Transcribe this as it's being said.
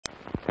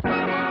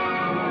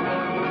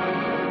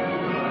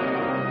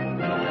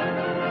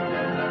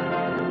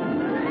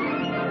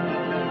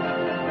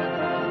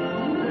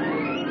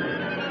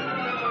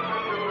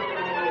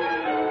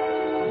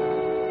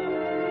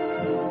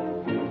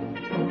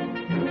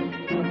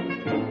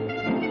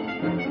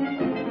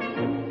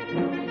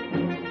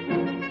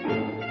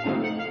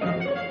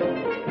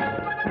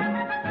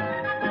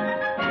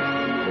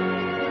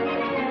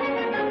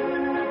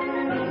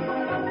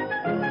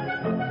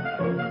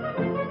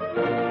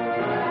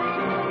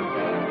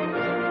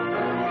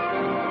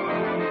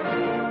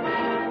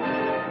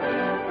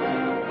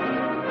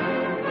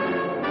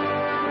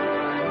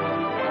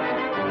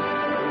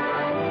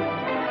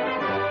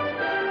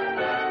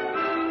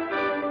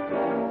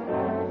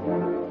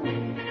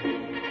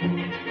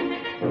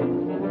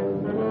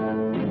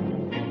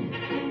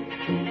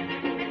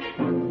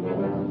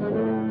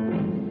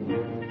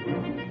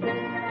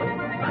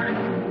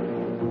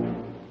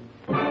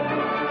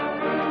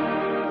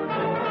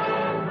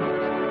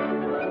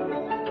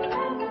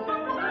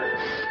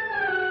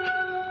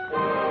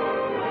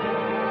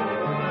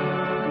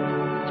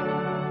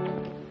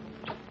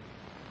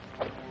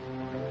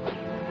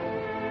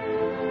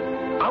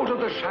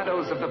Out of the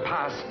shadows of the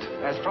past,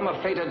 as from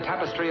a faded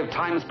tapestry of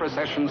time's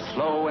procession,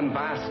 slow and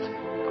vast,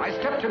 I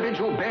step to bid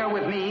you bear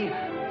with me,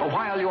 the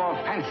while your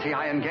fancy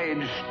I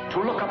engage,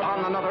 to look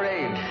upon another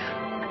age.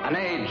 An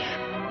age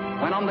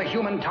when on the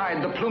human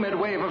tide the plumed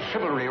wave of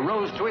chivalry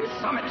rose to its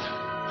summit,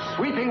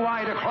 sweeping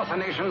wide across a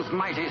nation's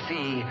mighty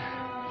sea.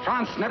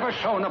 France never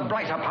shone a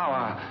brighter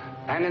power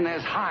than in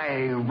this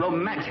high,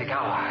 romantic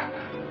hour.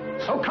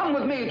 So come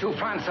with me to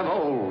France of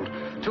old,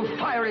 to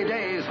fiery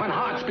days when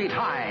hearts beat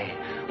high,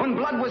 when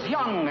blood was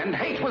young and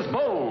hate was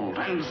bold,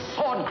 and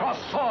sword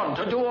crossed sword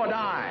to do or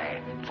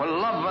die. For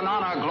love and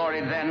honor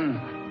gloried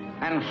then,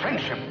 and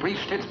friendship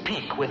reached its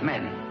peak with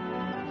men.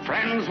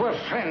 Friends were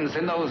friends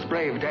in those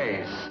brave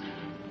days.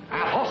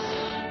 Athos,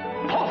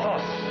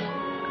 Porthos,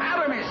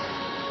 Aramis,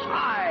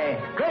 aye,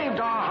 graved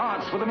our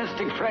hearts with a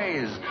mystic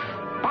phrase,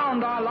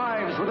 bound our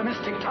lives with a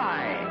mystic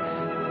tie.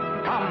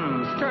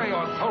 Come, stir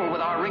your soul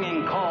with our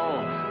ringing call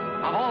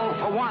of all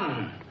for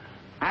one,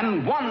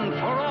 and one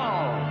for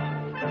all.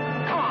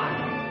 Come on,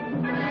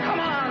 come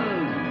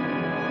on,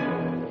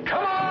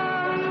 come on!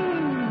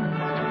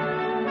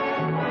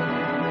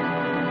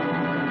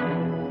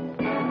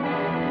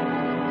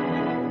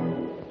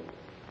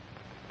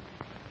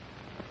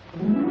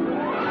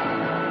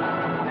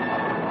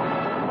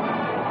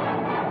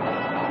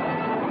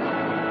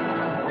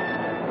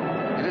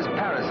 It is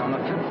Paris on the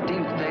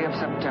 15th day of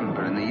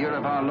September in the year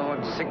of our Lord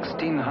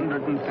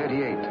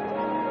 1638.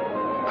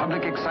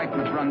 Public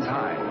excitement runs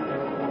high.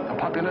 The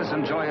populace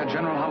enjoy a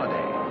general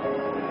holiday.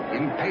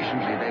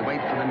 Impatiently, they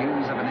wait for the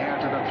news of an heir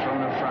to the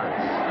throne of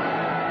France.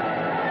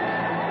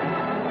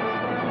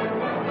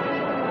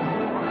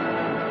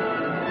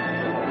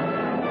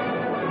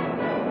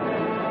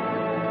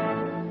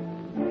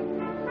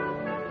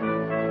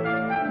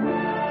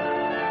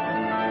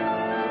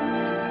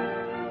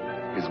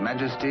 His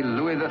Majesty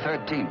Louis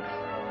XIII,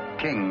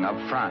 King of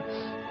France.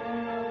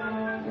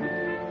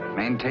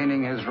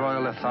 Maintaining his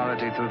royal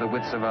authority through the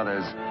wits of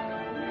others,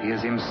 he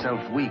is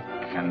himself weak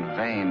and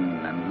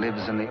vain and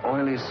lives in the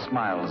oily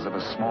smiles of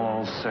a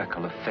small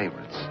circle of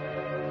favorites.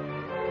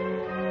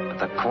 But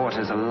the court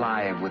is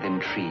alive with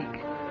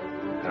intrigue.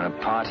 There are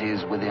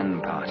parties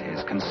within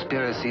parties,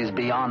 conspiracies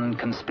beyond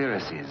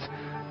conspiracies,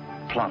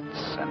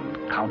 plots and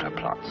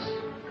counterplots.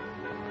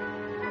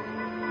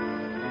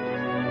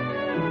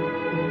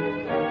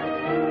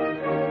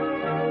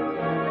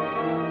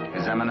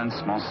 His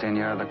Eminence,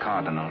 Monseigneur the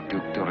Cardinal,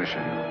 Duc de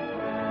Richelieu.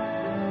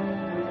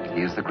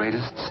 He is the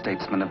greatest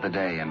statesman of the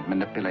day and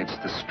manipulates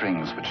the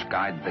strings which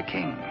guide the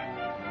king.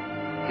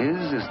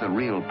 His is the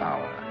real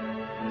power,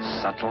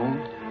 subtle,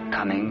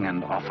 cunning,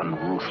 and often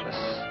ruthless.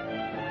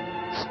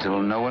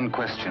 Still, no one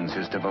questions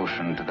his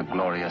devotion to the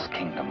glorious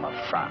kingdom of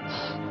France.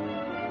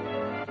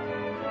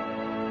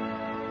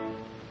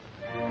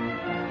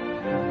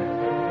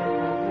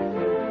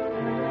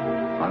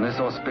 On this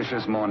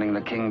auspicious morning,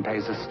 the king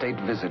pays a state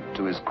visit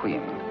to his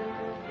queen.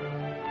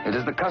 It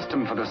is the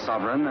custom for the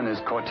sovereign and his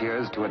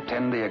courtiers to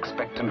attend the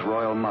expectant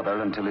royal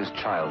mother until his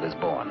child is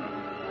born.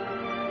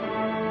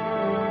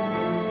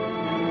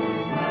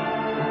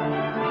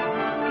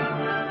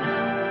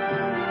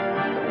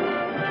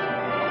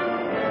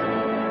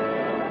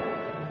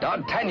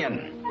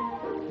 D'Artagnan,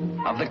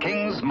 of the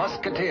King's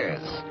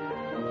Musketeers.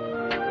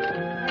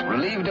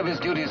 Relieved of his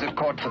duties at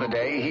court for the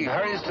day, he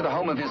hurries to the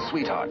home of his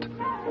sweetheart,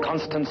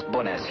 Constance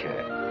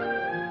Bonacieux.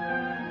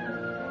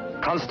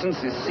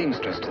 Constance is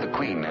seamstress to the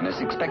Queen and is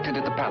expected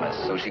at the palace,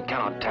 so she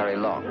cannot tarry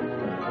long.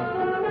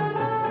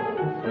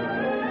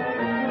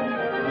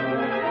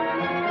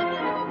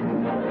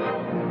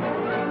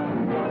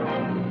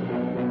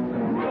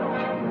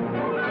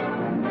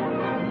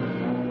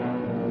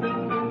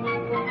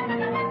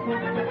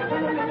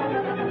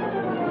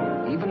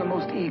 Even the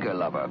most eager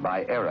lover,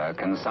 by error,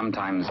 can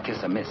sometimes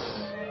kiss a miss,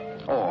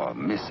 or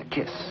miss a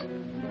kiss.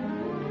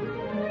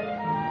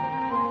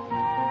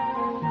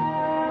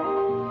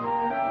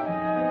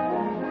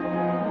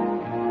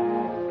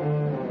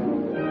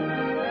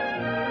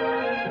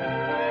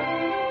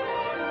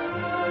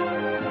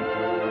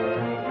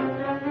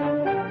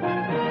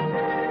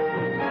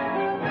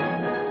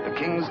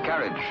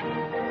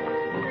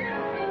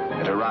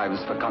 It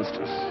arrives for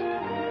Constance.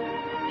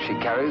 She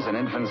carries an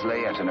infant's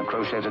layette in a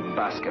crocheted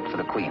basket for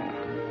the Queen.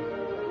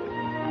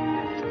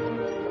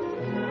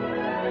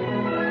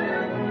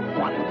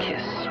 One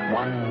kiss,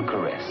 one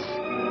caress.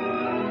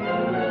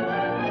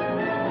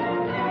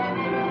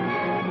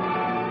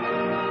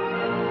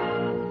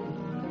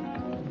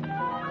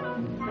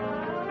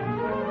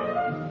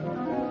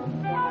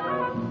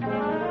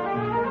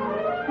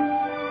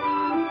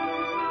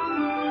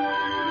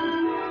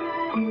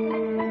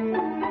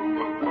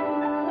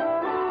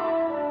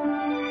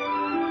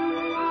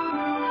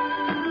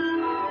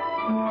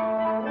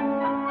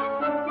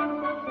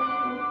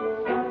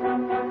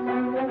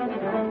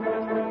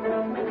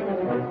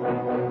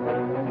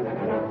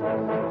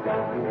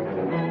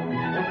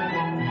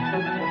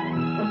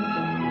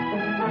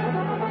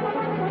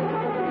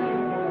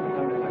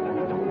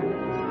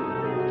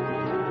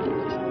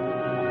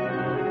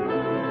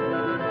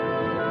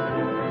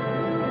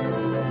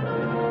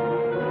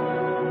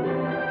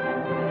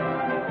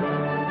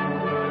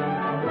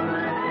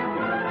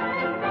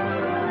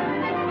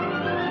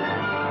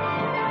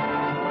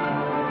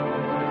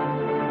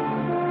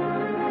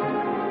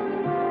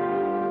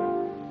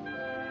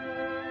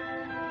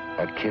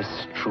 A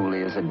kiss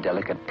truly is a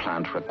delicate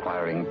plant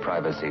requiring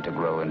privacy to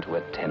grow into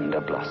a tender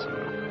blossom.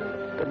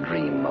 The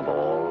dream of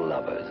all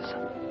lovers.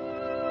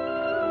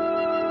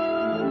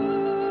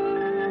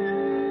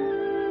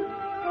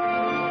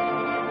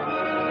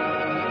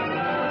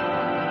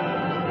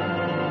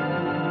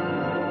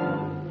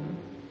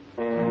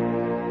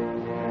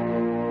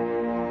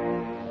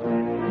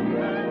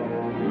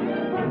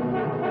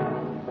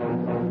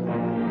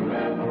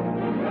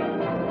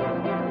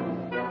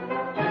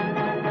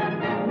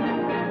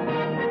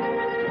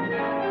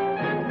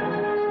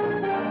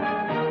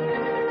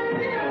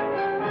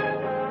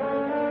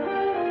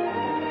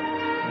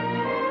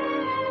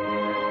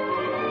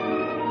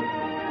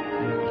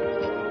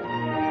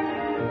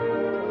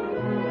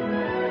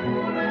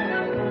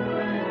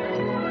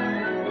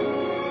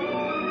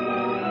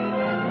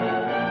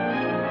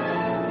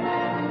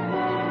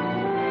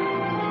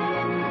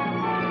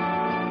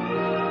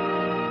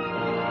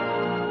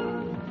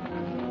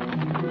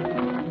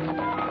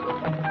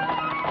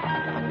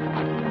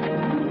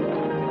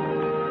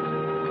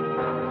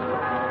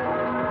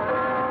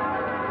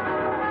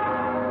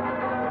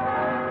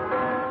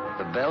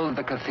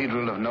 The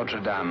Cathedral of Notre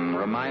Dame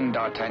remind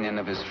D'Artagnan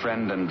of his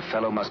friend and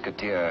fellow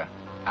musketeer,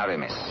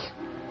 Aramis.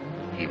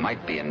 He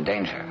might be in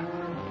danger.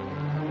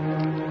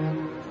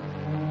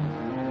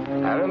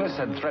 Aramis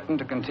had threatened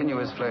to continue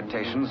his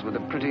flirtations with the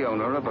pretty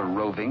owner of a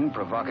roving,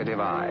 provocative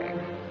eye,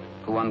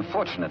 who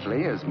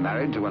unfortunately is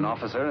married to an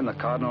officer in the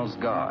Cardinal's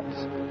Guards.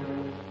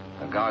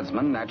 The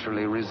guardsman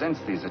naturally resents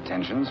these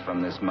attentions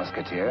from this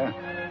musketeer,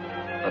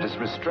 but is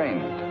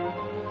restrained.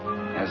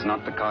 Has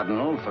not the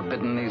Cardinal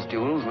forbidden these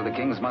duels with the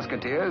King's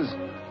Musketeers?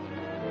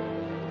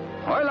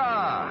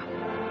 Hola!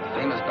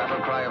 Famous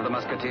battle cry of the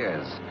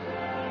Musketeers.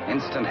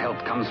 Instant help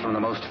comes from the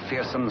most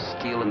fearsome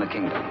steel in the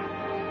kingdom.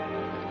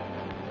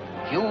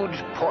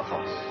 Huge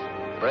Porthos,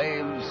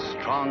 brave,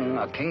 strong,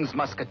 a King's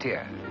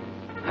Musketeer.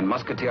 And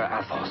Musketeer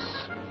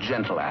Athos,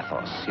 gentle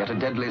Athos, yet a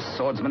deadly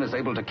swordsman is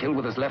able to kill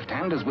with his left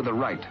hand as with the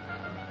right.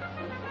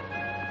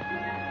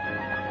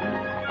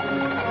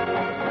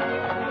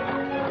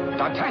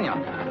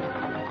 D'Artagnan!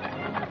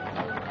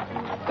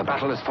 The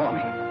battle is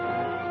forming.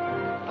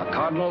 The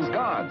Cardinal's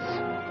Guards.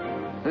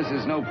 This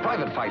is no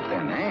private fight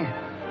then,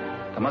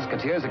 eh? The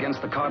Musketeers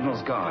against the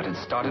Cardinal's Guard had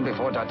started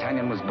before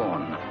D'Artagnan was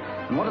born.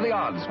 And what are the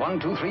odds? 1,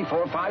 2, 3,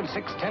 4, 5,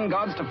 6, 10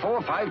 guards to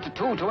 4, 5 to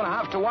 2,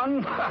 2.5 to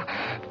 1?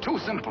 Too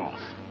simple.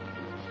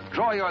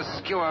 Draw your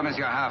skewer,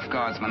 Monsieur Half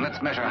Guardsman.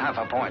 Let's measure half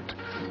a point.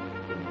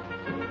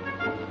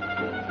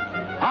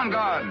 On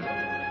guard!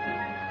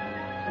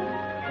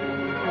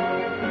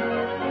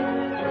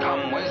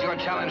 Come, where's your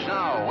challenge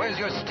now? Where's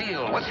your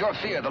steel? What's your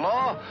fear? The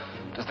law?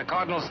 Does the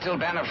Cardinal still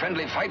ban a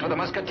friendly fight with a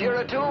musketeer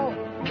or two?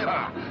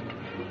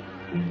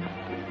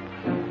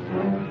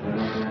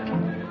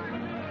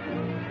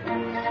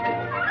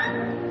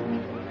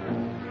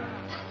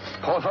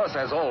 Porthos,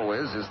 as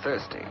always, is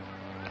thirsty.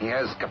 He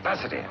has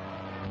capacity.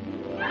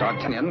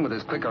 D'Artagnan, with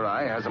his quicker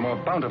eye, has a more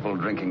bountiful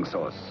drinking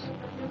source.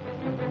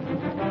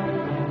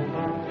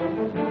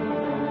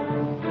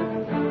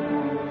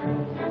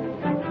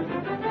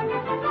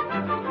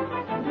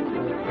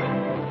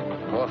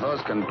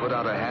 Porthos can put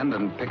out a hand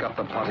and pick up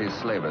the pot he's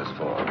slavers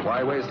for.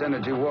 Why waste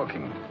energy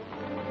walking?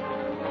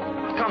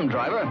 Come,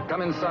 driver,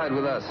 come inside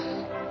with us.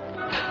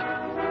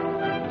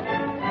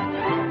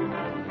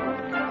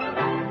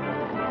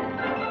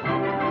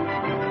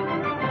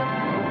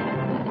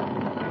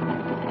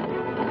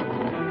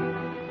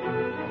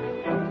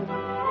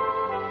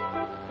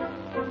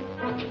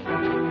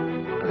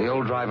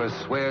 Driver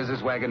swears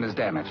his wagon is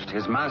damaged.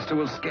 His master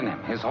will skin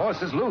him. His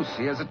horse is loose.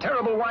 He has a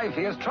terrible wife.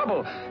 He has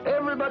trouble.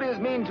 Everybody is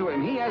mean to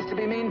him. He has to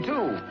be mean,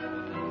 too.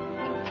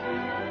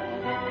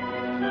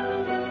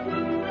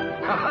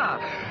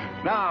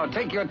 Ha-ha! Now,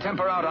 take your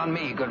temper out on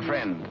me, good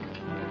friend.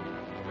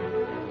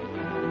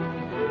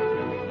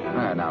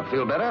 Now,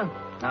 feel better?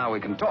 Now we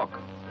can talk.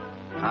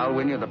 I'll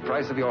win you the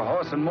price of your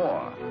horse and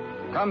more.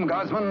 Come,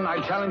 guardsman,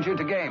 I challenge you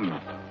to game.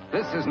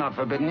 This is not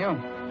forbidden you.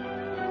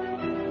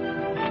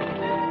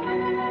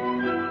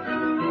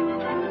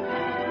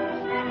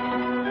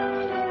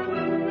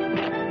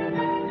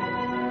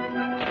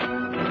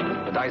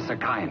 Dice are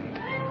kind.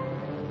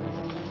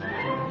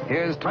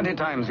 Here's 20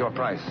 times your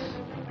price.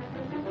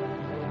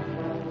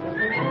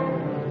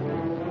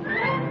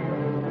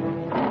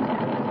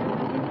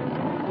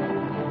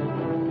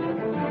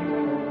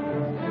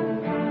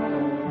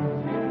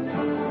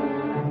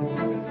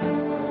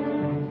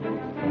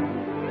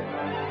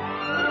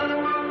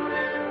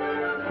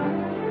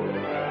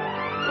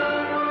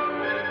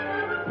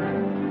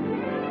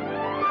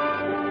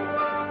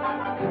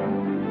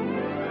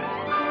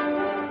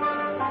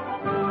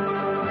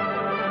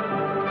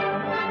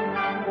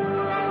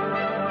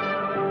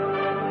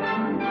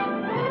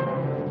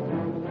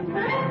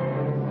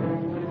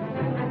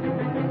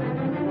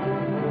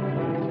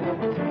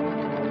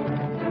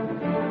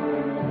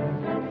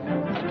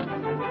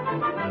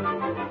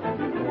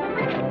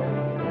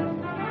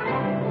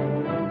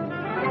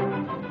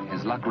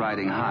 Luck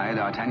riding high,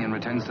 D'Artagnan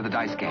returns to the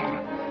dice game.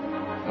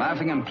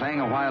 Laughing and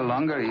playing a while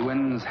longer, he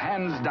wins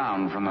hands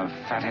down from a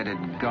fat-headed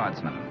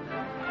guardsman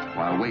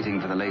while waiting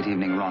for the late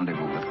evening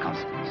rendezvous with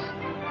Constance.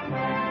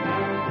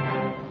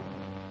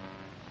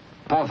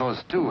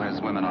 Porthos, too, has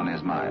women on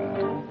his mind.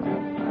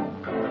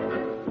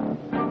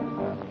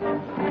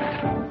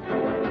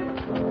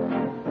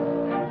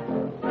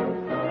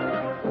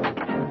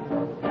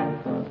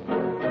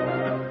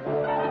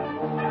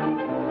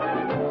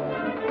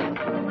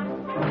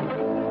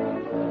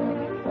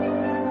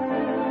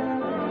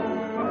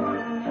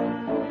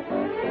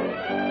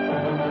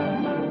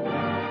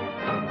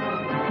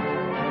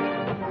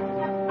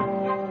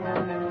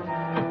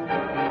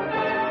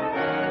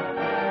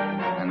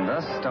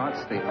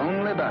 Starts the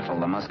only battle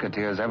the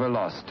Musketeers ever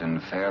lost in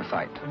fair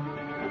fight.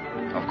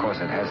 Of course,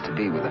 it has to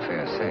be with a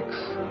fair sex.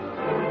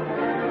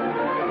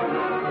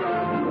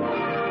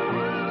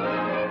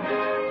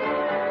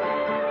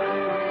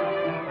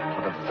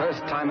 For the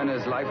first time in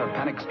his life, a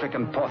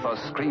panic-stricken Porthos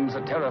screams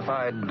a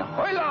terrified,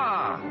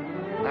 "Hola!"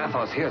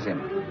 Athos hears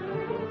him.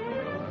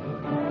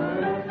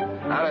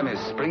 Aramis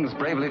springs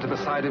bravely to the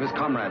side of his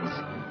comrades,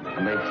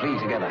 and they flee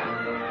together.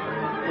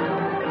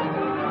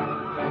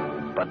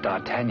 But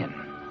D'Artagnan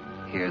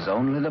hears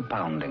only the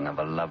pounding of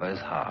a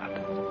lover's heart.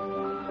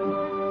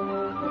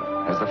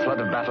 As the flood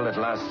of battle at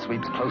last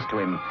sweeps close to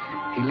him,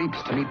 he leaps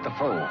to meet the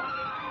foe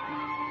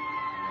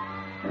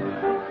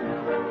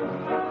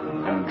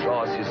and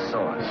draws his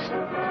swords.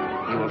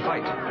 He will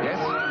fight. Yes?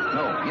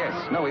 No. Yes.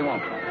 No, he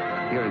won't.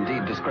 Here,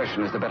 indeed,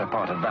 discretion is the better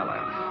part of valor.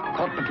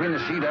 Caught between the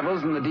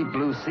she-devils and the deep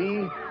blue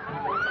sea,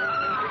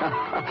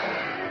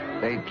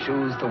 they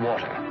choose the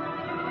water.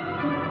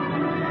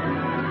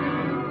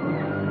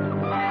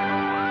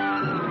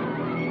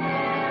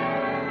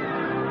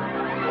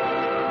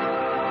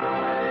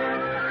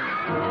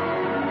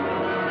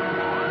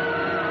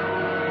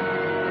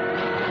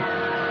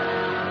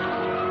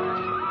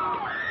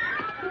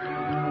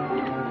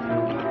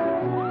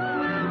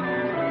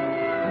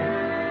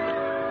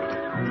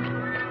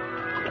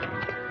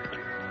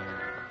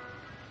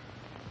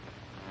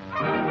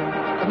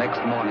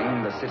 Next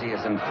morning, the city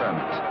is in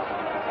ferment.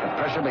 The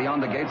pressure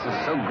beyond the gates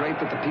is so great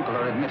that the people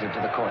are admitted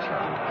to the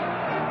courtyard.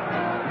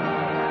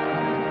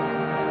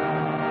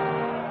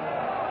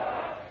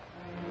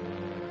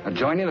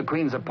 Adjoining the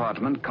Queen's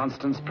apartment,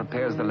 Constance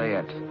prepares the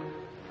layette.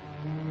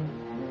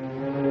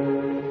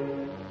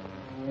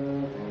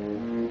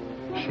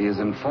 She is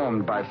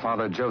informed by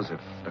Father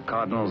Joseph, the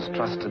Cardinal's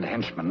trusted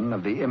henchman,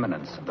 of the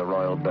imminence of the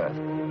royal birth.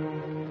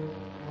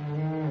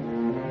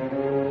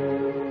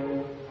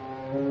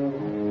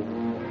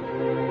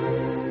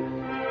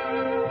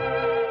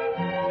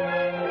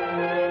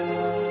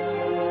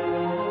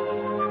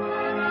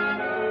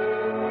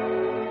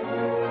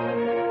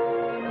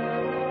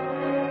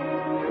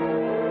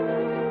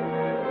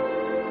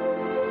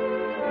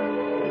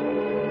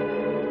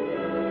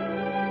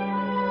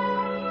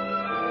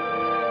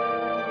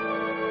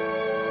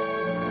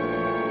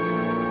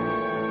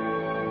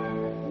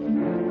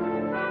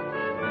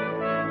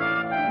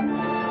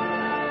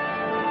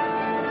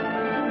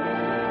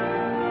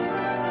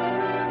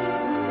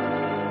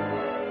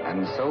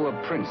 And so a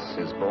prince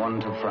is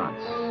born to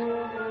France,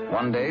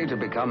 one day to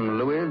become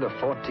Louis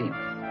XIV.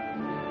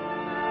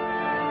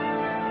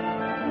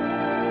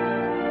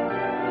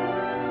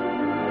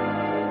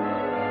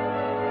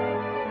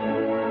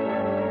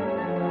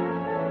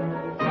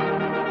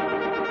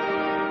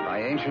 By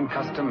ancient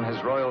custom,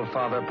 his royal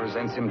father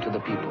presents him to the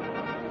people.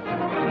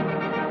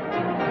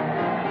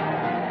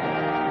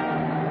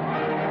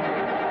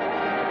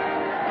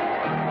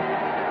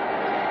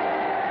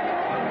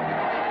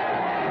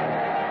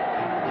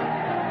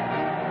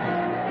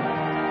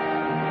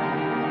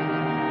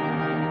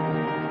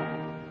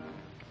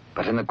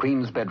 But in the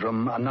Queen's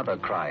bedroom, another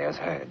cry is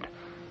heard.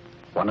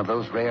 One of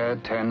those rare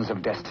turns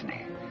of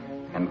destiny.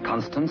 And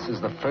Constance is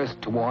the first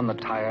to warn the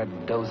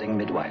tired, dozing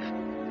midwife.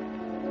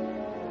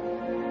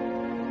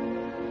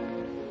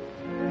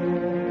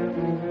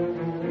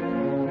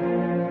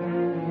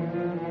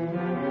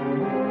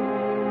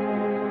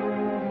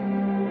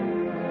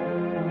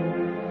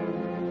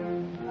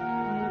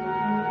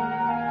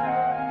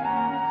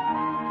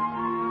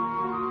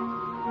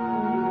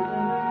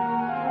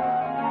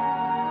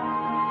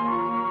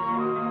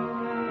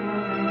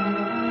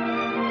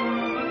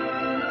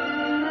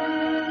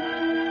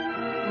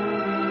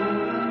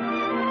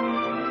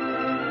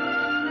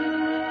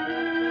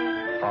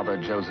 Father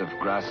Joseph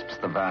grasps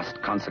the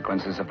vast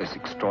consequences of this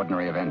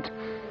extraordinary event.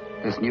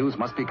 This news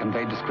must be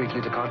conveyed discreetly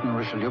to Cardinal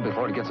Richelieu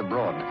before it gets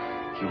abroad.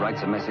 He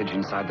writes a message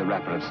inside the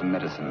wrapper of some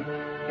medicine.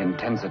 He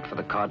intends it for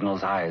the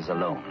Cardinal's eyes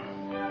alone.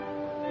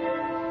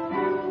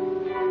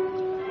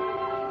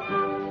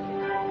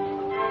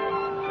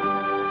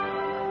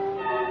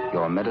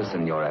 Your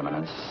medicine, Your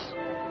Eminence.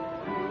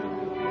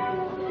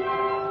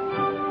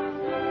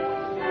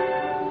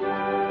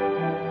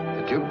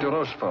 Duke de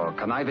Rochefort,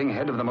 conniving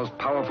head of the most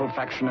powerful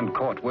faction in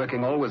court,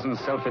 working always in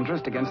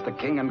self-interest against the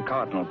king and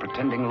cardinal,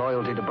 pretending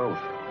loyalty to both.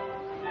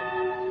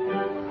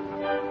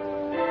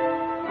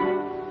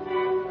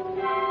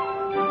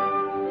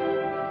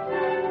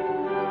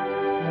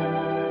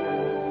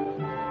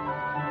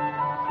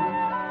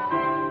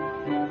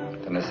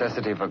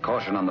 necessity for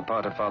caution on the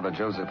part of Father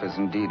Joseph is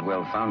indeed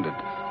well-founded.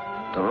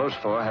 De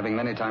Rochefort, having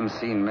many times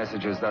seen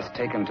messages thus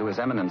taken to His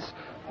Eminence,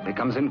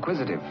 becomes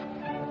inquisitive.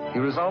 He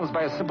resolves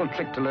by a simple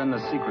trick to learn the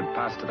secret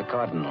passed to the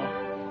Cardinal.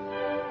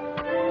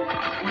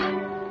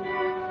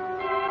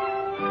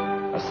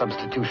 A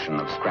substitution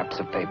of scraps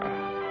of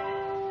paper.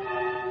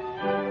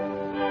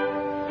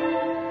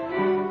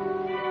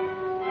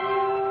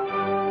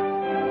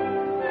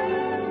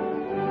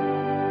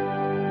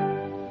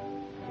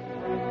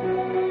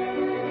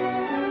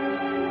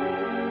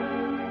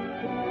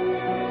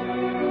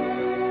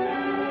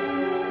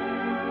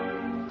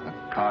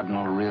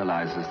 Cardinal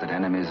realizes that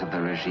enemies of the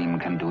regime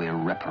can do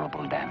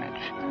irreparable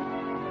damage.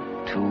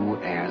 2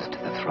 heirs to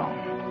the throne.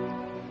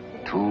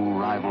 2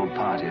 rival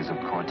parties of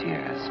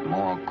courtiers.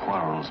 More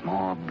quarrels,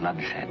 more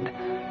bloodshed.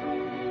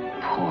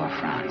 Poor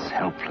France,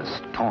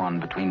 helpless, torn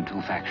between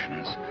 2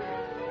 factions.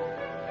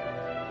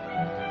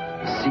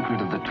 The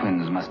secret of the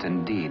twins must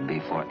indeed be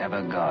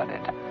forever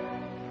guarded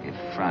if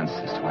France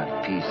is to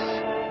have peace,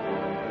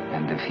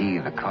 and if he,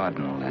 the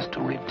Cardinal, is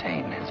to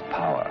retain his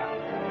power.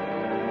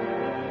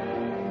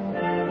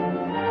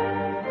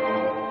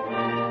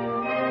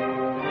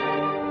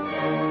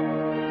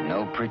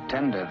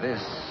 Pretender,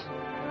 this.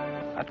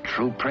 A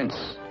true prince.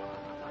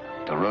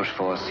 De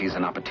Rochefort sees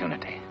an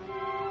opportunity.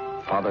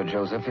 Father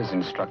Joseph is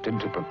instructed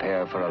to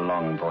prepare for a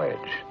long voyage.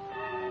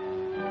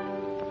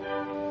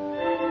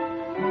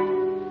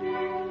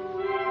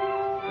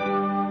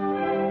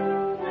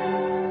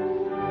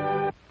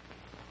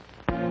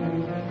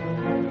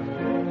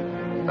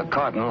 The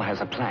Cardinal has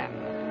a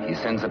plan. He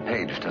sends a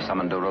page to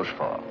summon de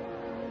Rochefort.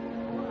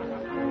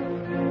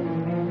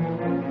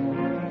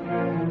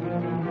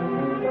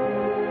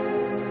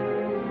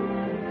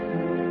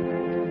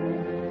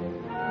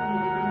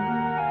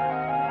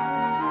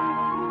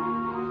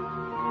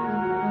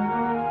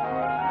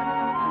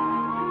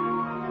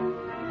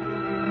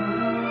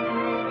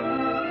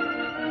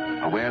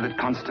 Aware that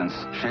Constance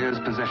shares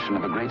possession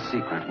of a great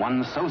secret,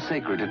 one so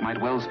sacred it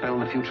might well spell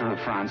the future of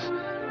France,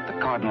 the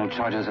Cardinal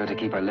charges her to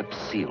keep her lips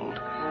sealed.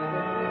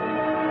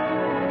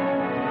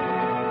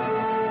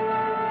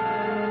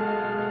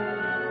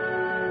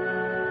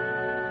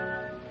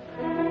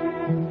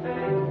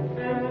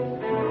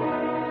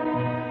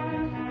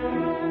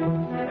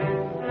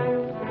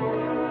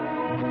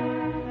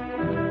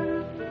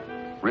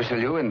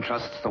 Richelieu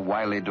entrusts the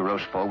wily de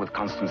Rochefort with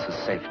Constance's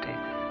safety.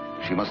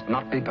 She must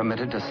not be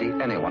permitted to see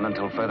anyone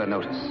until further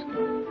notice.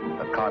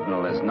 The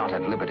Cardinal is not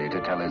at liberty to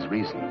tell his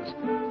reasons,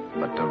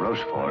 but de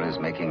Rochefort is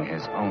making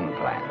his own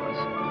plans.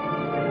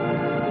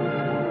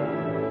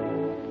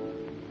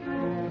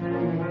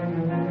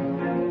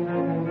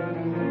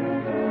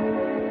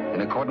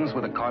 In accordance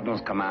with the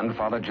Cardinal's command,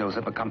 Father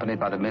Joseph, accompanied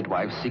by the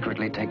midwife,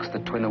 secretly takes the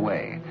twin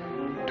away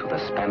to the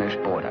Spanish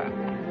border.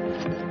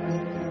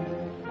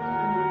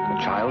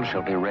 The child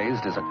shall be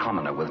raised as a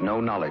commoner with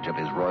no knowledge of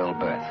his royal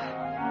birth.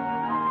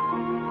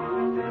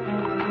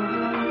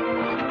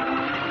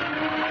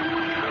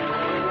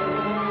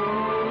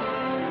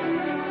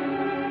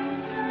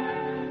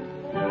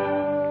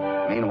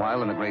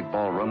 Meanwhile, in the great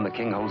ballroom, the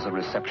king holds a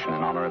reception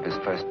in honor of his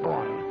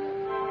firstborn.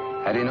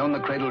 Had he known the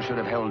cradle should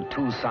have held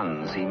 2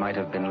 sons, he might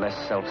have been less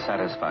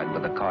self-satisfied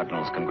with the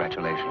Cardinal's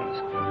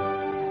congratulations.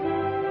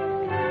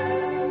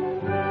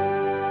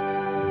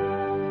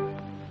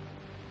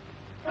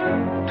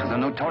 To the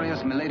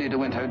notorious Milady de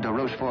Winter, de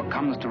Rochefort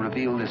comes to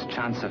reveal this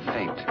chance of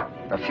fate.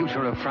 The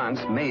future of France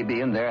may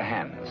be in their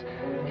hands.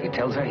 He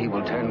tells her he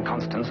will turn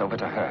Constance over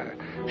to her.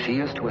 She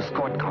is to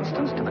escort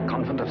Constance to the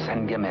convent of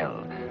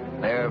Saint-Guemel.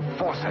 There,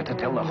 force her to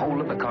tell the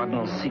whole of the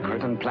Cardinal's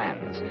secret and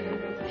plans.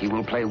 He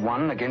will play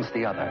one against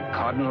the other,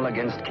 Cardinal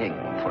against King,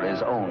 for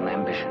his own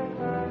ambition.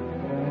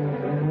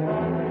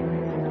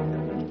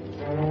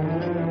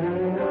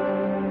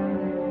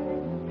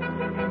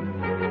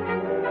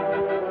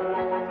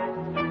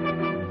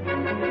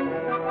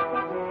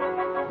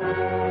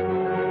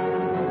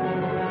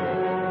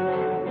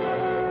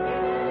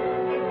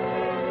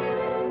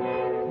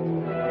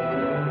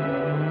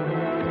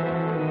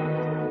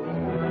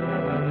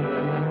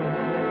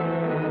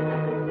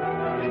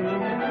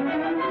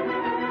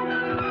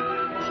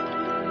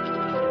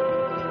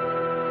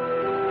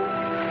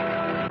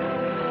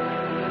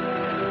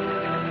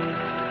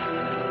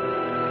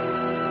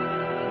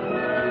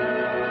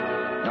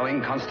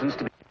 Constance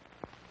to be...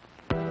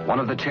 One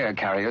of the chair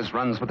carriers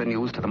runs with the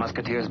news to the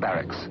musketeers'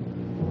 barracks.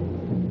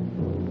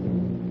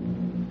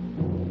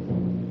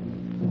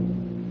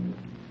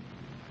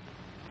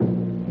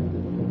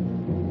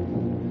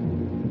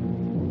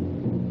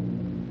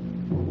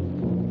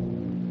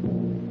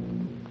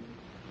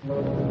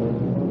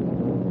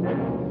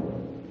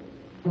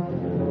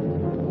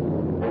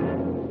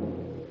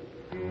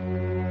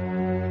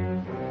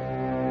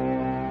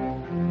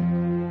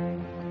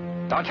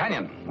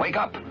 D'Artagnan, wake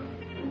up!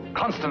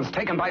 Constance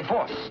taken by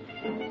force,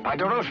 by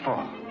de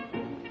Rochefort.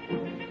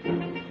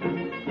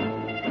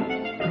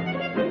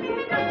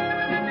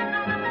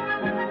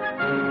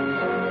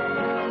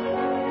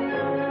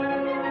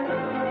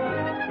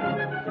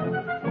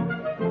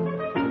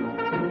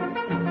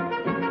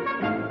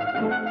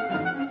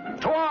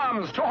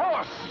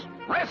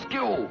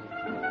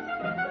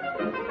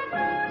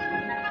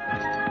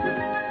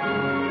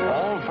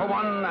 All for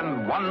one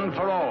and one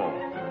for all.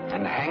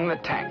 And hang the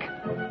tack.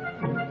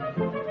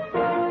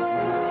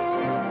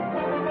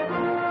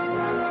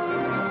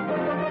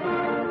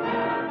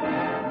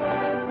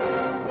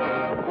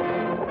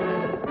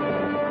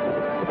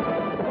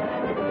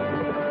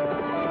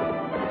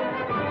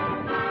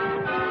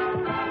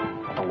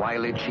 The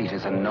wily cheat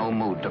is in no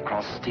mood to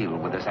cross steel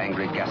with this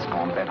angry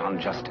Gascon bent on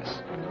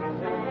justice.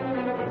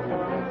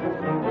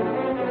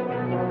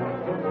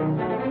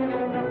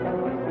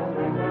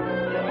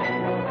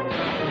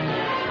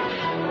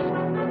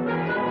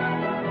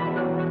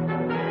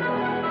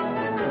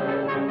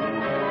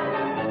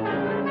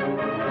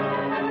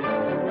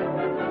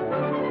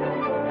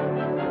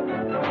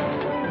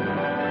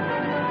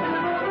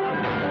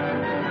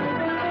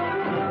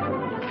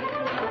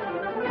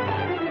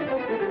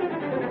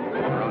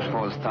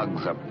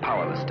 Thugs are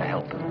powerless to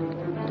help.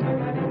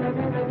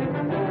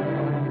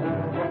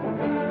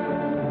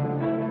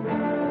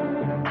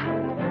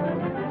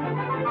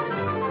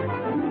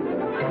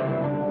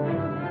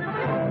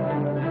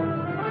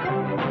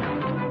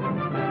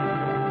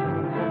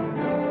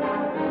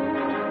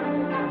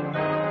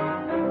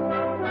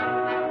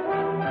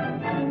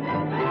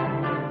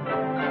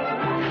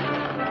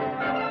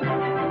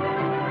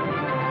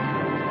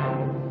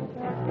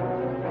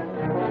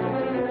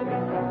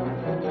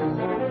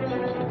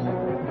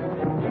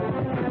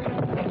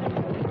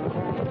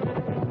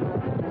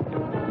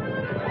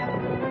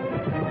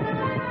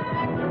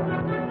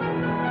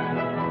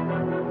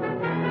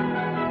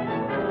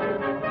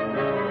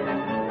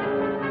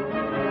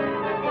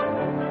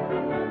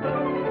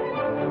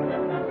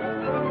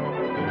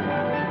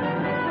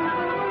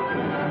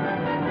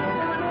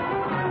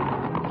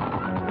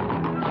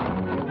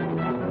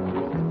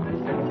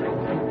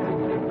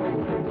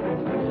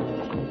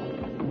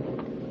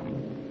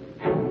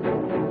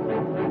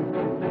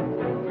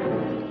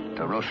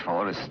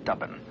 Rochefort is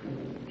stubborn.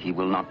 He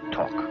will not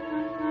talk. He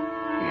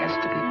has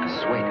to be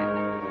persuaded.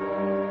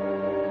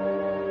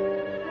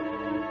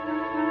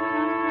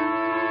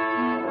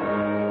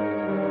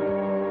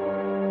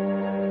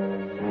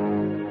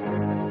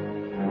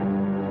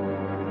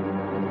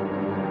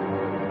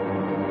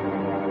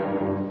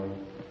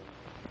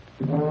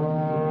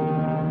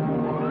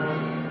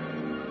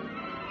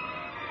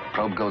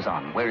 Probe goes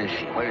on. Where is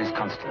she? Where is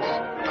Constance?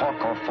 Talk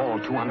or fall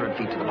 200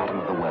 feet to the bottom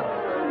of the well.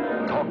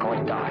 Talk or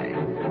die.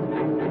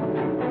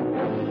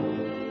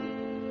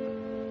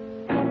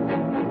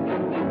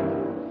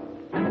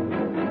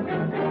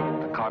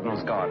 The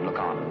Cardinal's guard look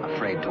on,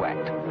 afraid to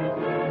act.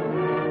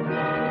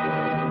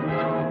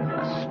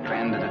 A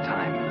strand at a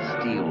time,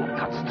 steel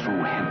cuts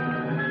through hemp.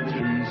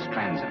 Thin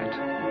strands of it.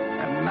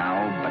 And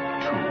now but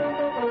two.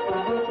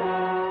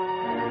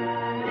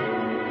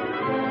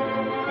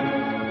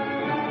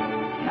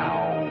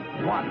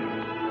 One.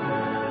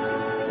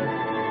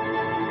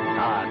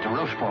 De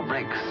Rochefort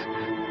breaks.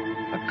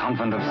 The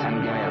convent of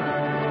Saint Gamel.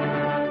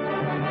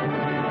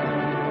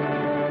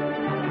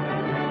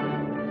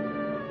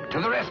 To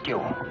the rescue.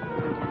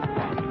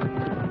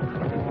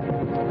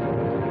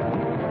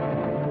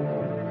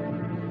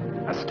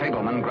 A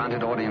stableman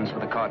granted audience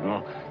with the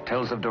Cardinal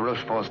tells of de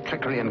Rochefort's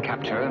trickery and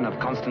capture and of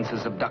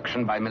Constance's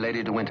abduction by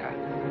Milady de Winter.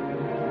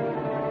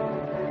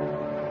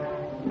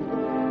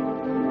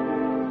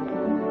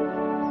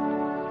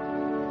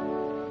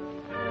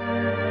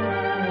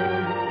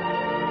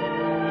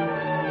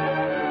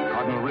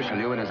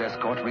 Richelieu and his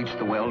escort reached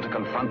the well to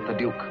confront the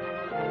Duke.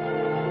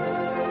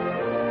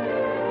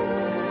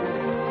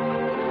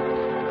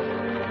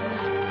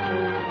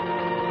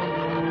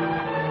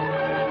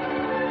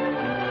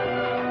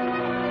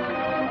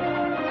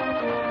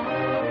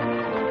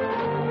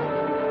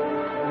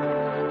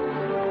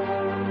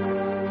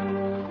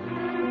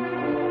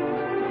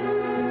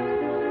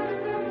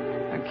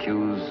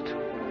 Accused,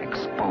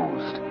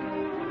 exposed,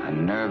 a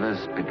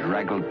nervous,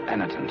 bedraggled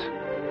penitent.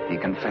 He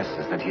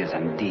confesses that he has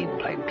indeed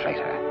played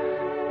traitor.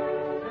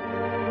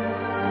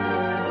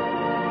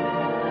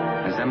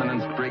 His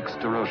Eminence breaks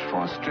de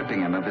Rochefort,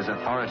 stripping him of his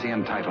authority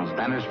and titles,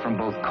 banished from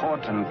both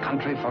court and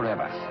country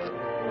forever.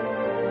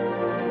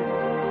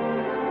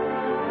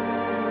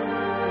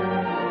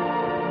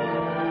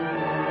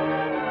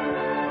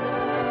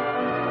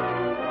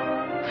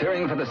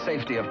 Fearing for the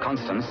safety of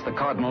Constance, the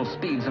Cardinal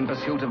speeds in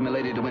pursuit of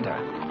Milady de Winter.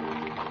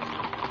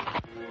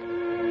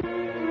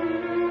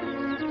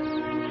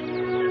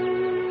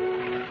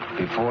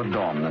 Before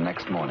dawn the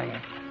next morning,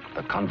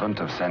 the convent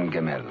of Saint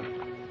Gamel.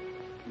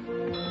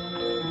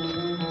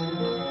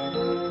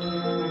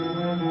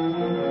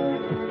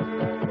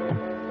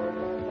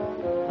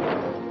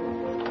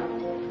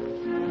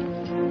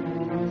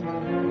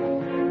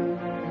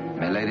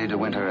 Milady de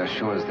Winter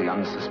assures the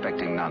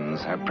unsuspecting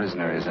nuns her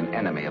prisoner is an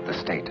enemy of the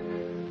state,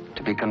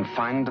 to be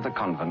confined to the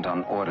convent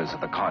on orders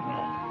of the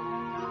Cardinal.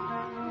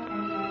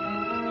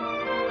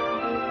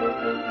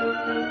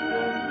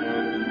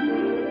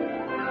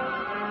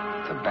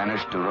 The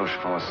banished de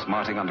Rochefort,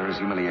 smarting under his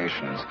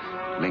humiliations,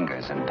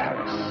 lingers in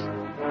Paris.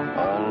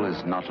 All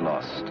is not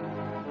lost.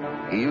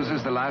 He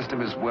uses the last of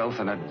his wealth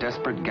in a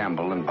desperate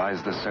gamble and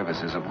buys the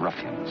services of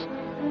ruffians.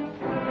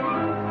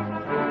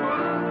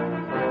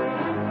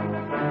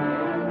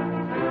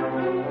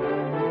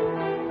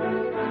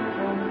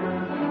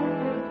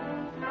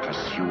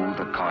 Pursue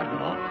the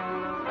cardinal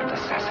and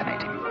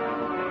assassinate him.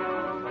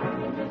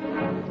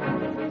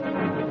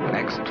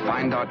 Next,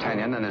 find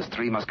D'Artagnan and his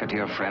 3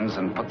 musketeer friends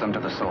and put them to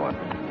the sword.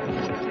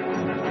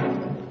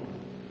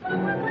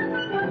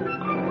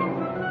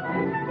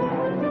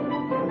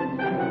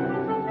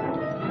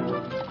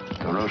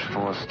 The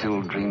Rochefort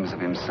still dreams of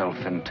himself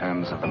in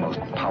terms of the most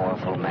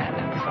powerful man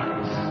in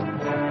France.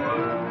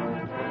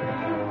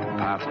 The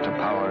path to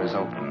power is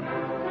open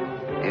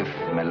if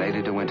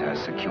Milady de Winter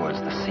secures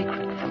the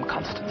secret from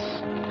Constance.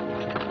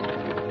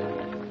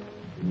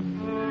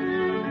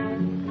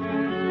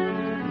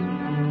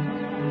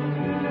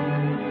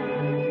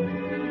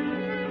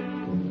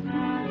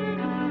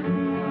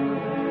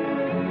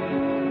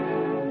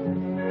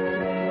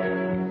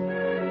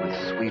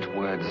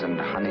 And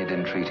honeyed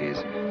entreaties,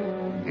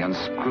 the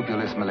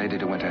unscrupulous Milady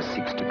de Winter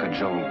seeks to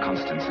cajole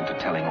Constance into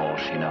telling all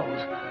she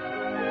knows.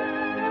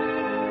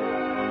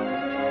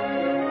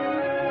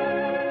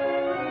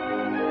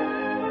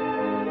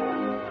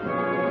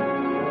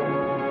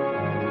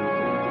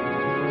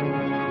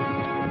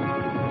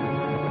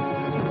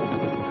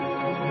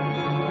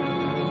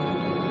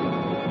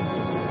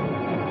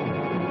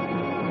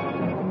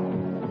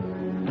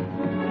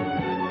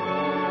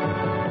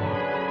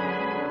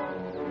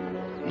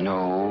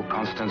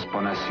 Constance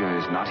Bonacieux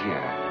is not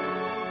here.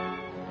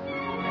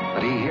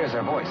 But he hears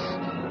her voice.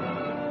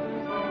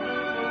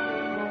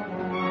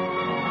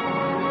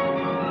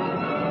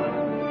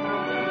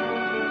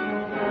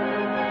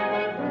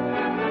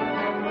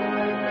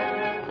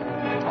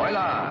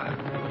 Hola!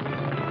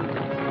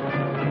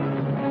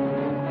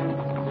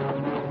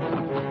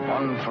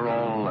 One for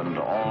all and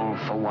all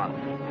for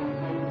one.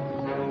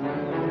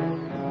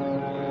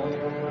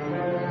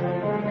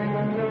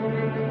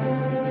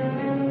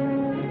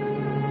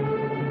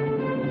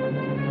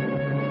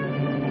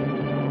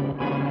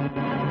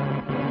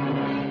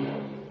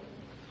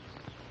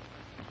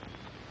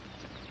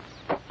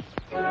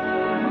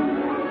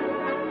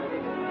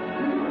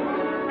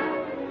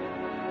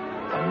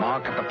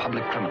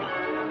 Public criminal,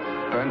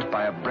 burnt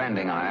by a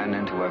branding iron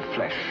into her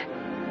flesh,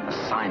 a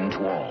sign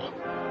to all.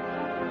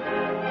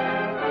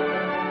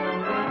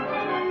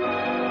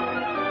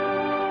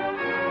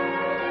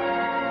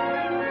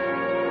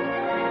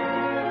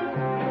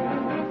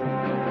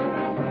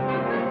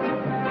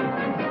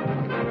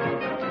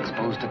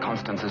 Exposed to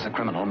Constance as a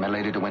criminal,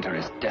 Milady de Winter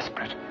is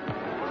desperate.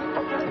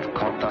 If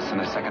caught thus in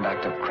a second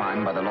act of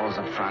crime, by the laws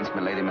of France,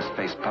 Milady must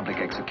face public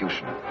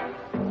execution.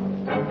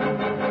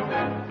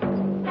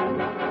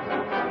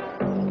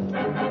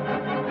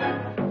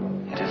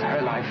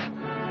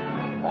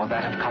 Or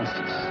that of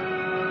Constance.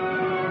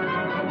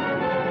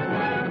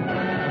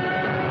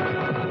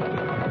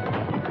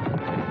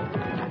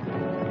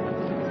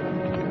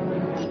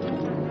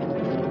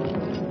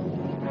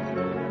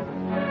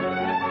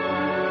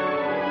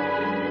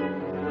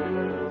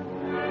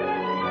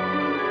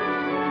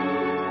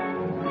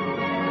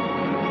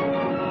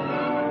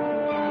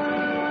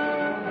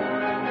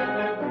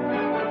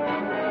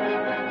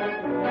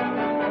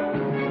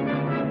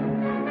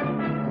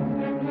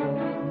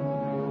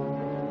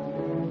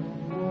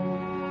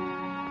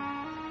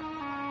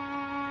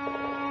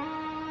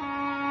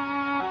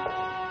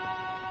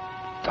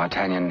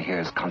 D'Artagnan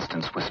hears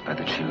Constance whisper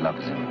that she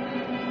loves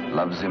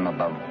him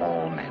above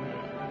all men.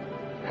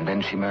 And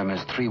then she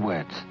murmurs 3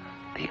 words,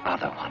 the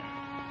other one,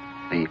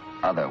 the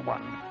other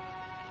one.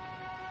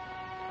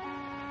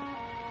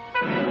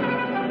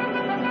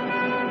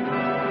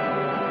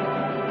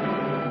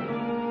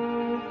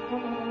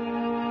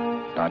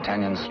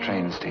 D'Artagnan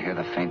strains to hear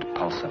the faint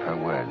pulse of her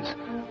words,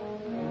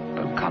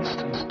 but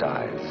Constance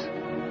dies.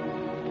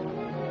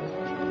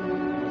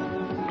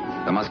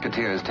 The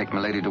Musketeers take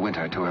Milady de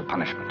Winter to her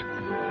punishment.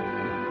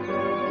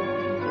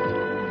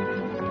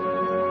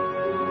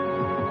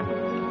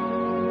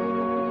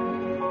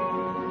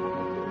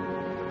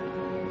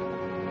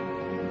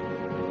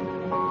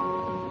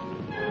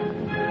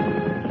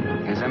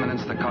 His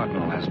Eminence the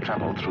Cardinal has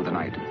traveled through the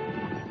night.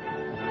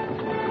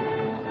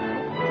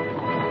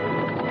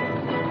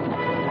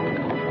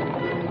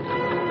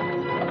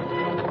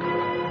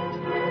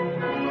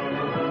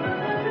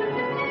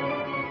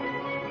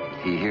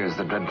 He hears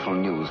the dreadful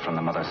news from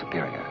the Mother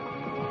Superior.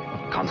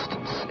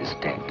 Constance is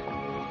dead.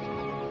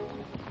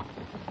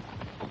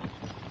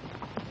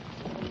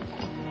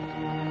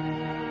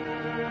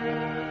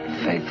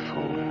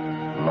 Faithful,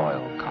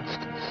 loyal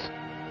Constance.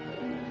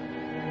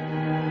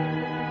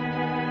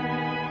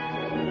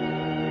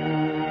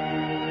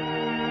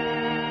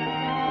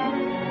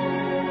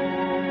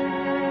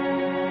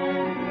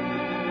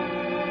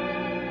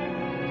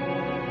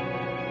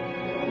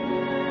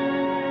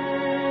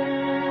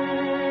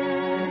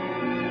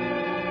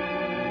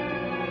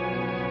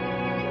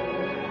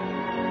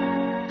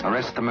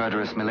 Arrest the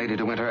murderess, Milady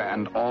de Winter,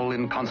 and all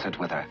in concert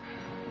with her.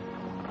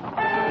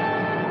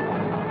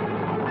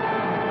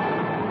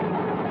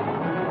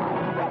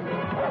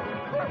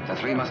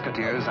 three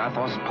musketeers,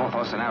 Athos,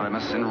 Porthos, and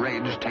Aramis,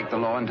 enraged, take the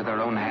law into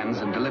their own hands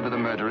and deliver the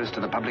murderess to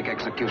the public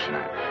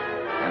executioner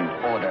and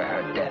order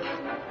her death.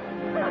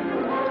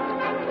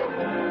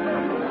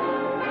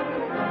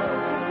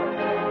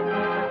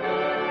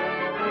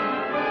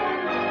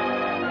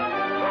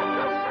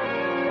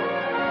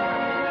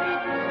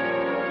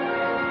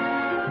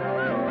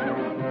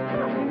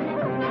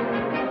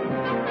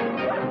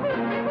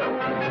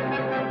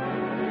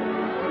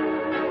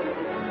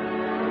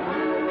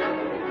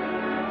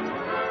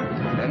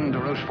 Then de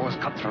Rochefort's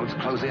cutthroats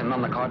close in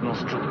on the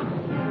Cardinal's troop.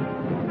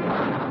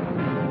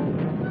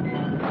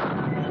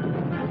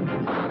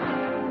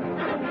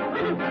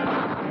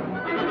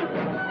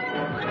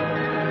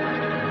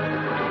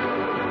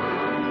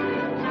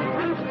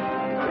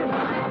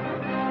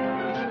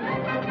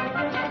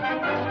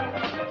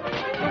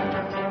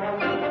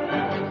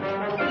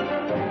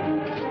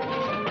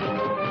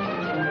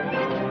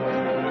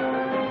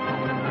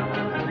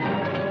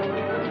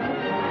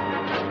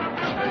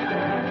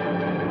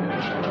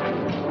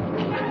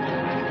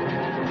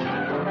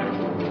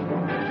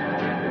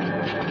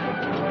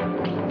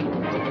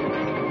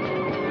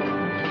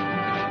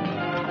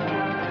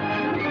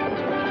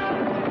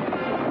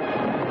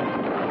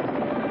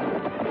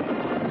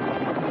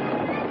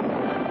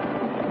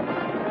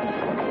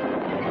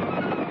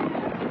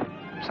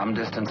 Some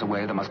distance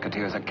away, the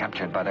musketeers are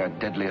captured by their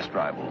deadliest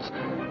rivals.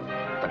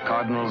 The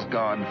Cardinal's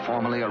guard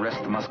formally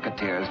arrest the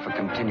musketeers for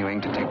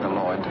continuing to take the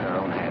law into their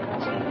own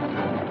hands.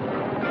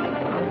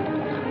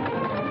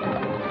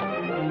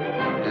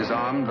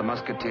 Disarmed, the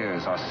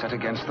musketeers are set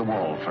against the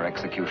wall for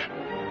execution.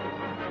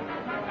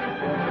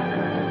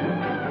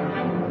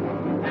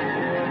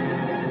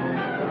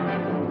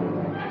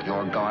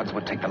 Your guards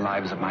would take the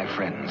lives of my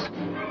friends.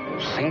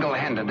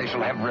 Single-handed, they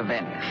shall have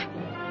revenge.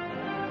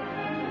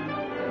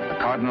 The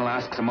Cardinal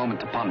asks a moment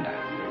to ponder.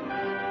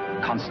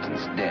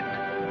 Constance dead.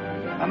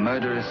 A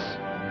murderess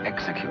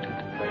executed.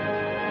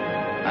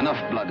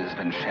 Enough blood has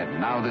been shed.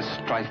 Now this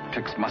strife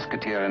twixt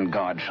musketeer and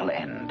guard shall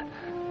end.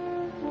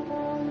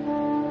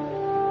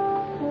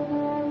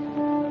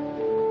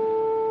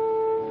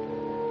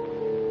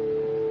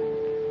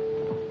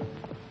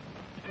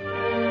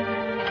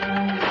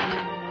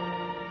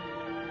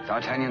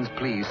 D'Artagnan's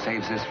plea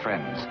saves his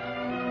friends,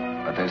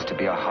 but there's to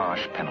be a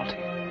harsh penalty.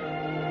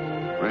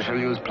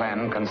 Richelieu's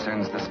plan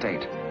concerns the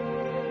state,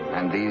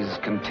 and these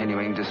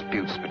continuing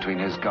disputes between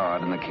his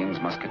guard and the king's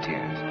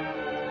musketeers.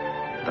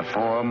 The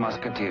four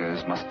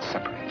musketeers must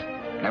separate,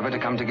 never to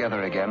come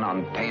together again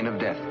on pain of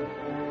death.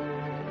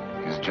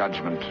 His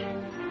judgment,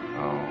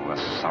 oh, a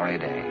sorry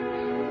day.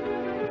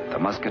 The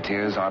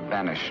musketeers are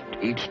banished,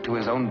 each to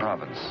his own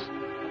province,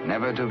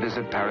 never to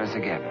visit Paris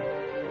again,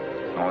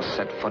 nor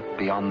set foot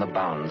beyond the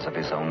bounds of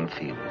his own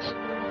fields.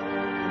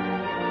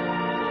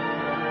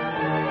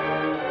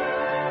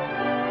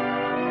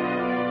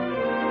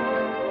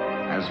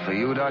 As for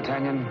you,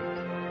 D'Artagnan,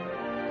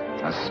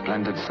 a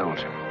splendid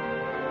soldier,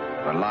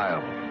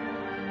 reliable,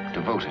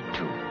 devoted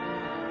too.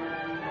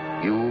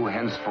 You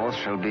henceforth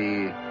shall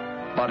be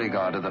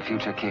bodyguard of the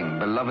future king,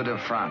 beloved of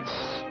France,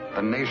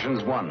 the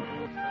nation's one.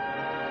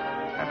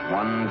 At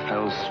one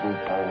fell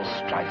swoop, all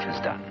strife is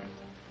done.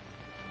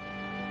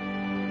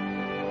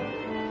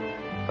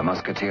 The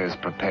musketeers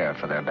prepare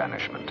for their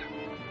banishment.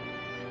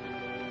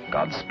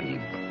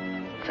 Godspeed,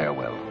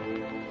 farewell.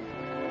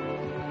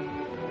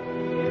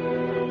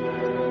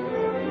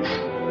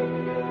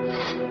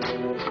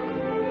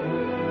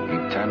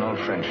 Eternal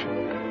friendship,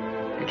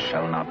 it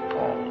shall not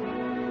pall.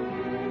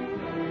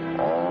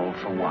 All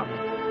for one,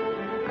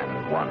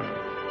 and one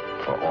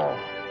for all.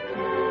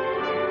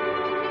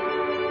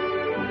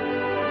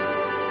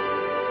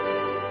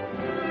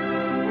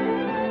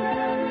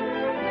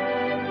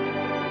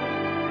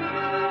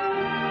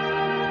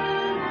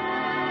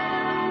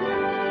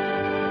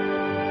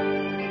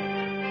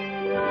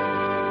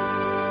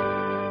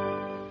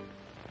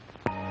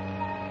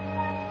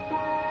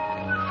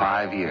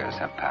 "5 years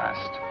have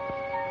passed.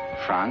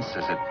 France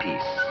is at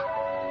peace.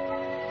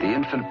 The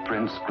infant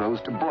prince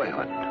grows to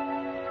boyhood.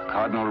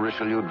 Cardinal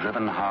Richelieu,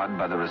 driven hard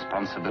by the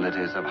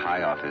responsibilities of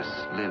high office,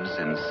 lives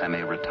in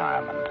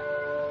semi-retirement.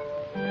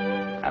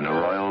 And a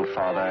royal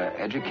father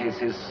educates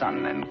his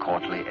son in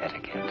courtly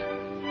etiquette.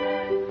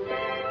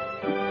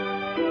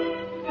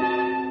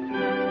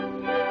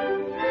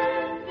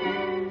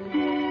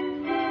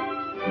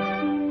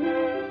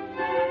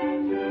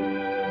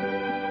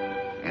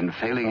 In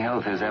failing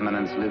health, His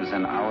Eminence lives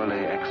in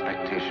hourly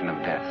expectation of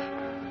death,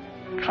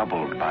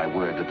 troubled by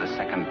word that the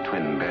second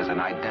twin bears an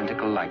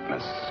identical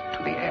likeness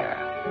to the heir.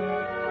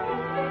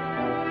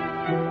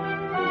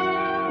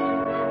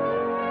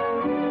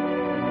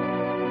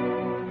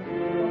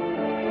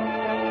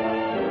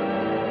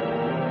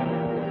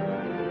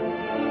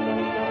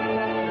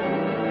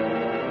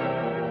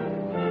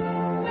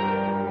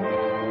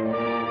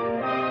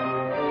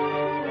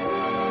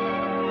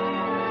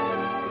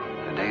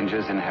 The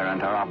dangers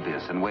inherent are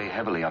obvious and weigh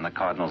heavily on the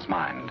Cardinal's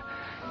mind.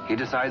 He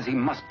decides he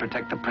must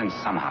protect the prince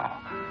somehow.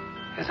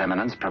 His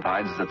Eminence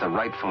provides that the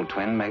rightful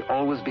twin may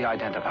always be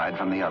identified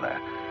from the other.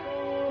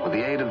 With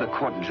the aid of the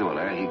court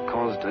jeweler, he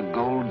caused a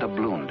gold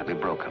doubloon to be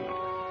broken.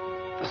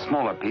 The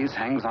smaller piece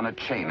hangs on a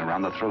chain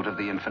around the throat of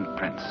the infant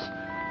prince.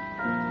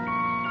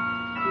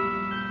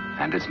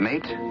 And its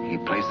mate he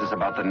places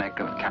about the neck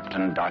of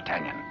Captain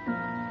D'Artagnan.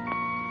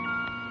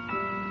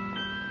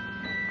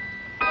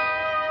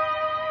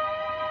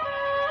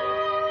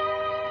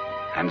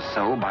 And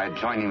so, by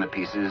joining the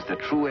pieces, the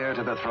true heir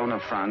to the throne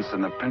of France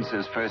and the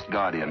prince's first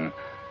guardian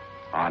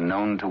are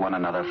known to one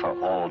another for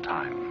all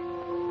time.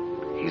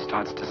 He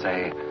starts to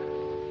say,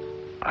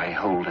 I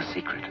hold a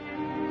secret,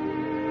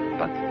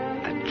 but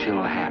the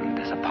chill hand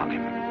is upon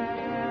him.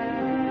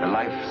 The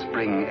life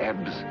spring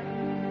ebbs,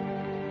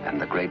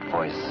 and the great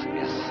voice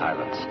is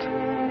silenced.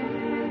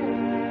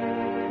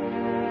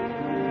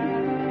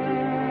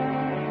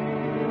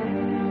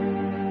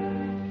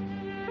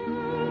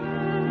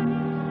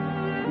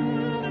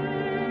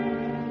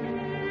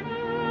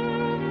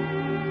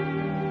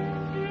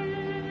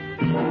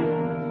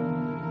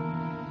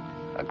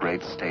 A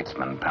great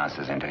statesman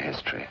passes into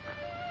history.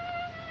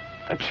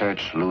 The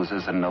church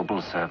loses a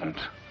noble servant,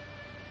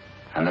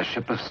 and the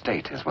ship of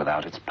state is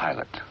without its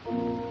pilot.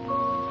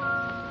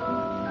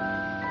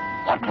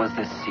 What was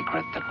this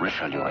secret that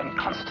Richelieu and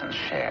Constance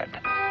shared?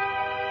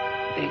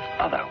 The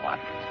other one.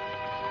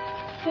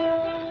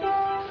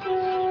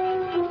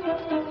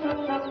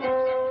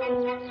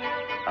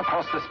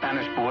 Across the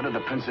Spanish border,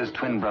 the prince's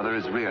twin brother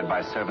is reared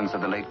by servants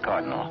of the late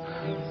cardinal.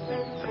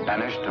 The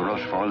banished de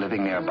Rochefort,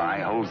 living nearby,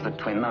 holds the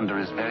twin under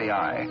his very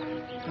eye.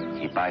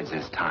 He bides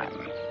his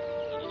time.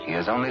 He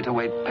has only to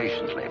wait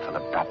patiently for the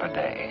proper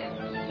day.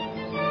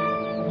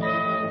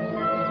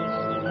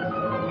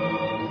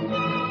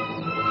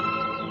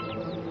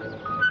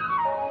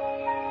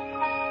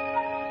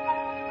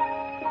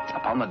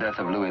 Upon the death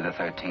of Louis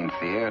XIII,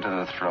 the heir to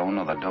the throne,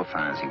 or the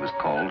Dauphin as he was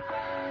called,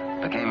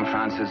 became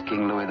France's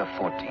King Louis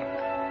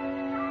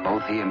XIV.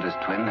 Both he and his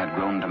twin had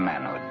grown to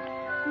manhood.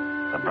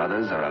 The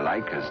brothers are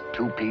alike as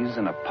two peas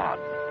in a pod.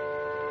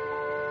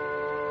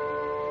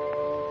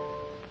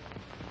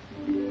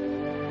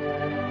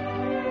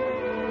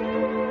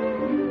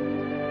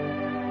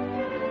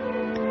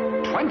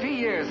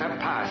 Years have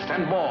passed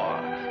and more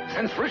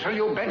since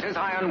Richelieu bent his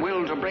iron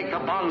will to break the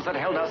bonds that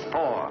held us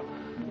four.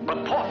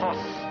 But Porthos,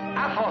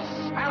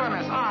 Athos,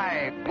 Aramis,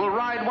 I will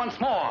ride once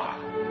more.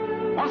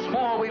 Once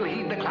more we'll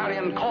heed the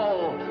clarion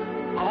call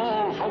of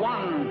all for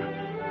one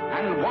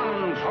and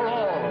one for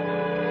all.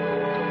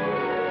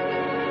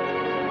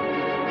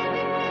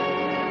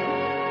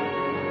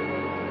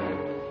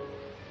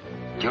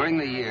 During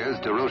the years,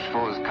 de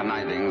Rochefort's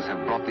connivings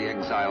have brought the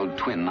exiled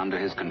twin under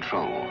his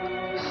control.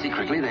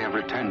 Secretly, they have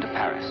returned to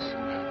Paris.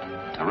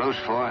 De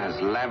Rochefort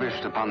has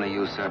lavished upon the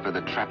usurper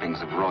the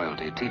trappings of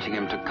royalty, teaching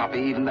him to copy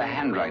even the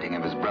handwriting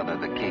of his brother,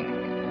 the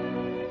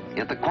king.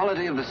 Yet the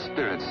quality of the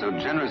spirit so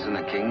generous in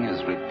the king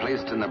is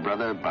replaced in the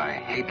brother by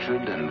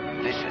hatred and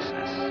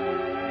viciousness.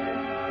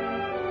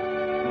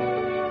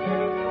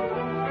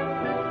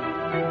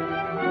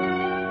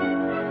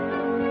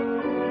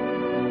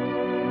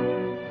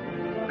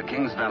 The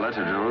king's valet, a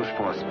de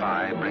Rochefort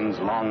spy, brings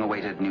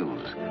long-awaited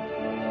news.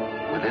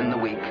 Within the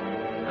week,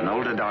 an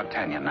older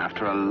D'Artagnan,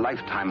 after a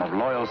lifetime of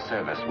loyal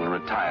service, will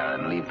retire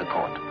and leave the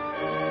court.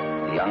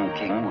 The young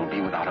king will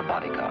be without a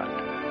bodyguard.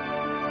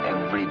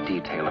 Every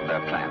detail of their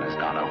plan has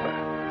gone over.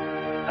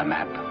 The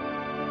map,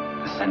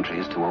 the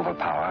sentries to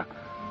overpower,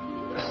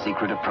 the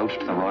secret approach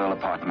to the royal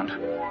apartment,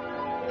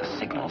 the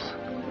signals.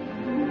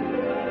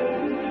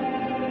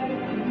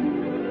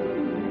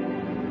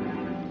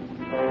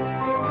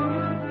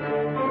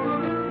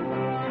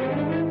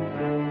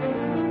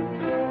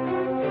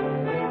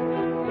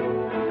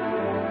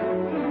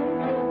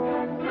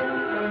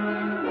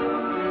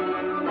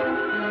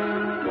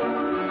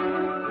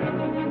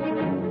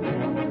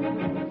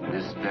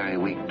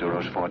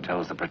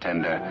 Tells the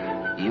pretender,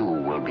 you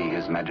will be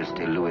His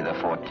Majesty Louis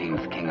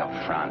XIV, King of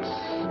France.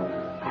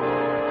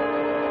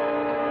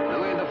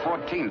 Louis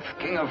XIV,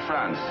 King of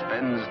France,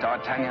 spends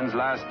D'Artagnan's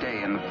last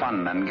day in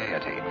fun and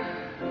gaiety.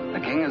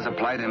 The king has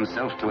applied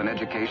himself to an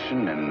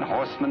education in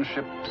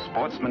horsemanship,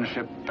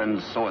 sportsmanship,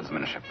 and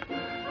swordsmanship.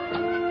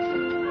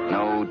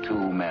 No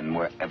two men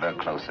were ever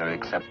closer,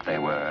 except they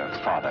were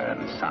father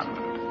and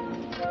son.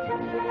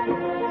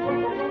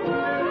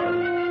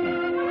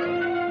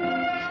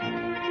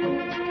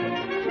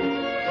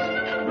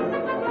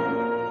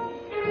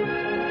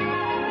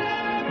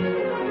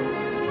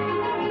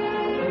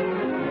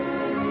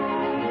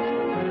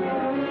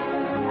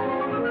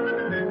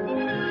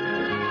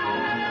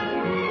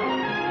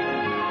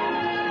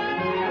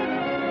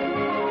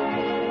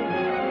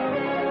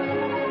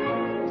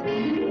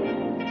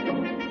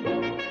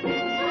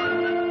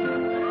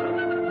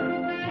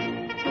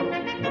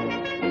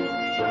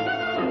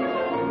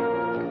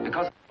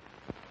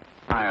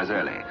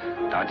 Early,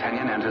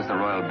 D'Artagnan enters the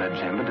royal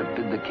bedchamber to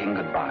bid the king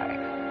goodbye.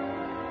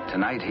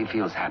 Tonight he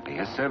feels happy.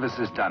 His service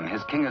is done.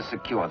 His king is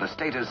secure. The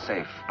state is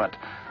safe. But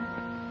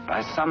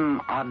by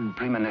some odd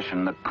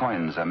premonition, the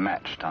coins are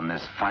matched on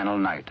this final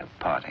night of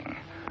parting.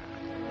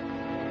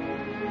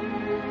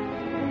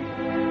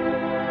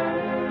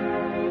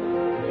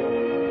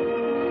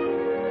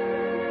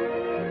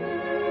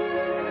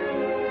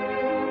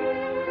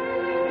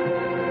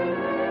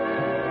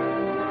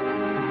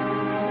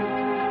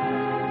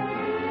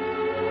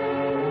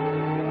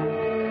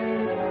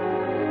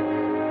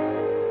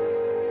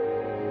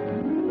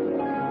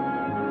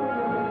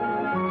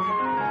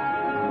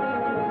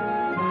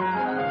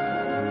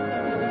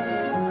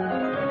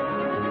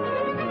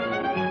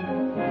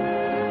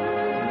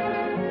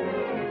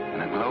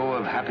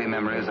 happy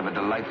memories of a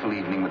delightful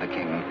evening with the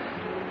king,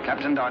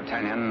 Captain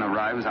D'Artagnan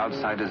arrives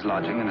outside his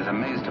lodging and is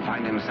amazed to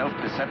find himself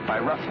beset by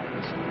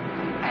ruffians.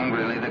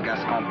 Angrily, the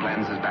Gascon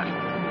plans his battle.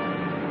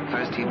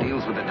 First, he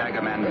deals with the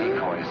dagger-man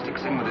decoy,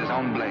 sticks him with his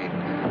own blade,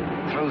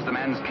 throws the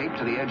man's cape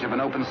to the edge of an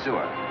open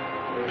sewer,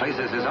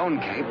 places his own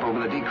cape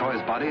over the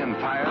decoy's body, and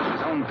fires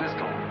his own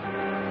pistol.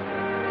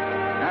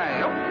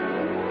 Hey, up!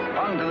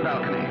 On to the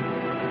balcony.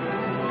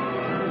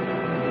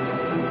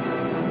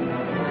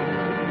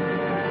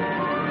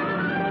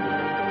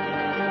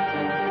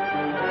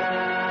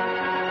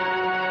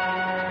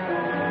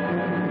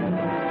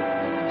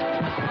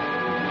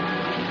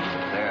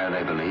 There,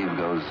 they believe,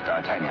 goes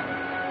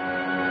D'Artagnan.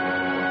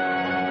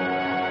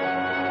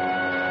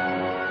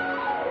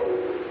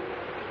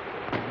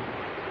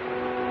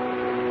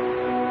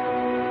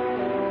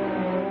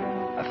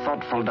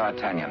 Thoughtful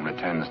D'Artagnan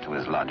returns to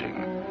his lodging.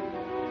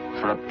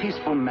 For a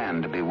peaceful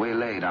man to be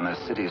waylaid on a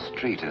city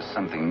street is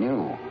something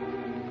new.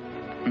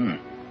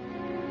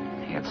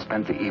 He had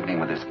spent the evening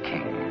with his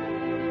king.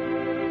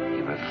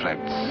 He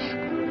reflects.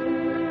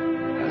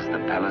 Has the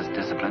palace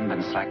discipline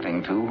been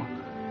slackening too?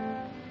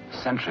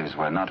 Sentries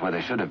were not where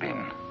they should have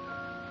been.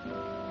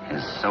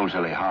 His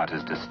soldierly heart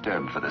is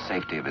disturbed for the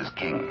safety of his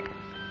king.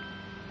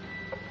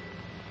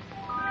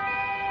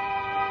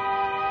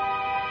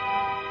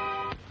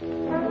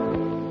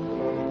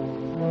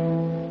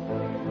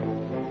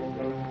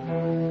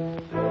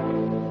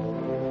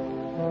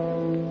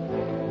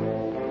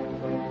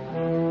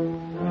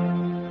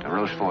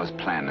 Rochefort's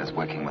plan is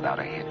working without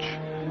a hitch.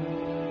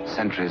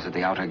 Sentries at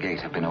the outer gate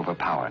have been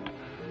overpowered.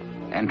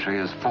 Entry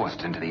is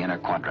forced into the inner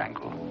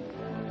quadrangle.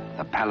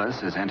 The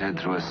palace is entered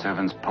through a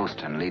servant's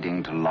postern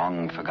leading to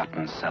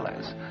long-forgotten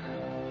cellars.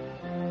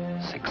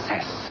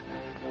 Success.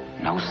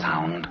 No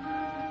sound,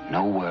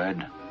 no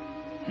word,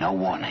 no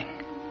warning.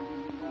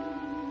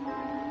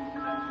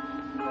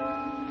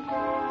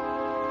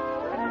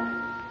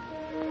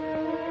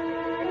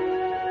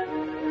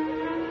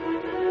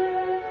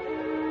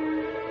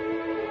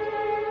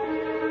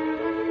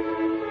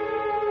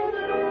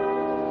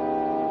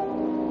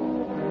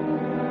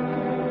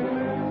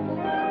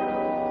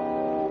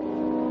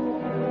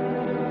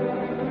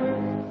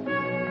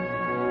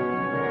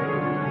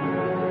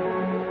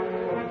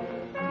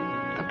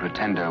 The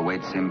pretender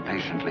waits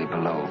impatiently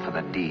below for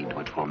the deed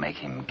which will make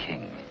him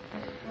king.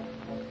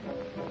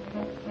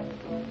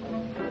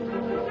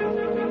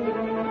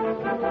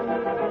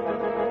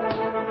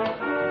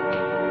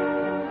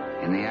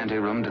 In the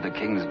anteroom to the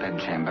king's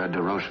bedchamber,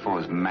 de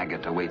Rochefort's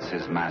maggot awaits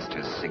his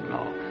master's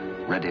signal,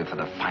 ready for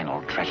the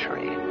final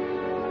treachery.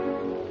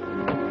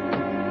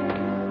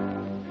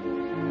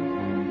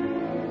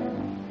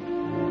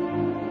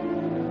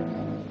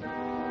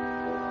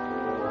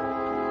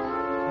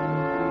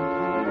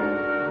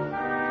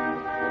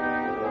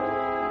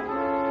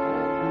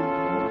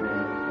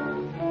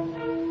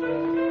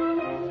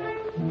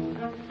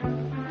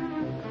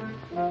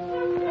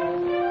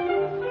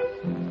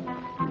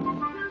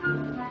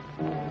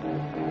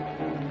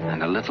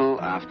 And a little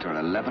after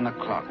 11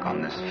 o'clock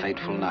on this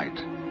fateful night,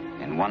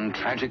 in one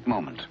tragic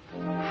moment,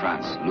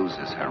 France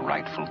loses her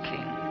rightful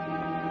king.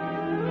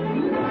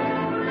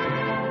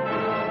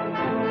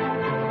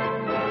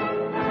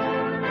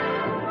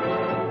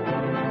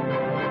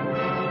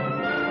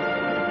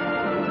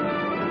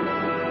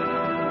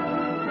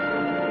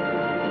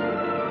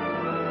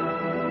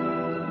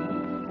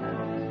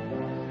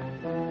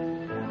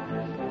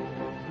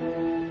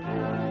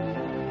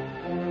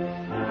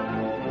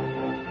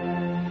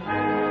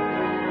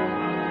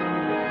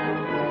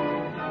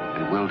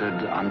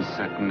 Bewildered,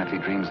 uncertain if he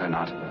dreams or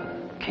not,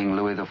 King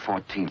Louis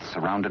XIV,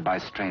 surrounded by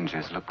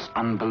strangers, looks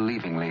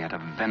unbelievingly at a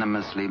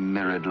venomously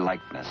mirrored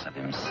likeness of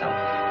himself.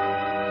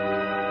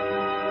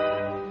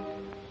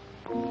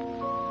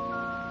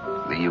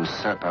 The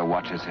usurper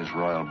watches his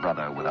royal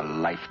brother with a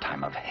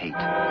lifetime of hate.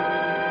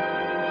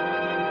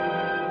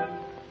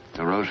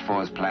 De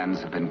Rochefort's plans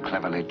have been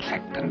cleverly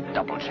checked and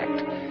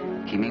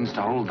double-checked. He means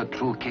to hold the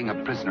true king a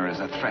prisoner as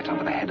a threat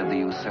over the head of the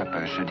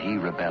usurper should he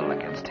rebel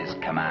against his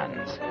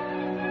commands.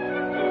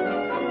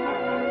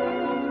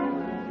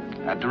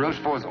 At de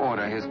Rochefort's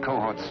order, his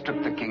cohorts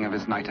strip the king of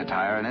his night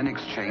attire and in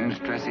exchange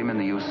dress him in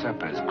the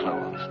usurper's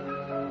clothes.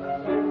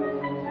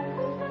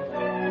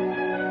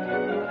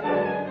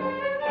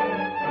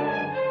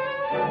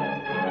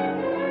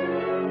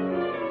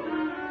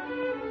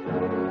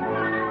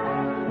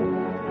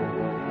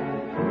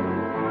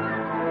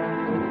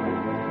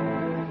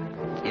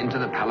 Into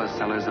the palace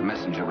cellars, a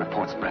messenger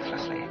reports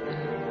breathlessly.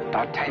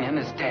 D'Artagnan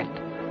is dead.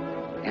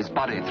 His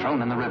body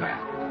thrown in the river.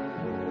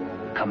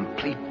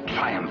 Complete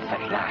triumph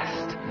at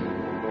last.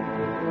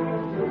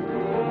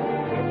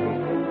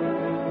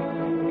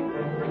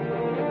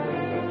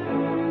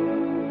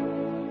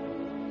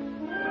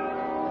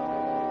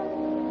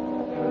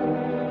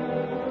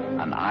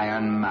 An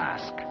iron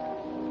mask,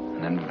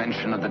 an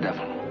invention of the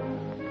devil.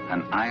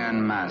 An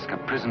iron mask, a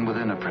prison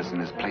within a prison,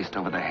 is placed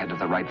over the head of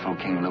the rightful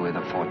King Louis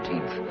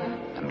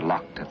XIV and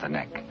locked at the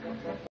neck.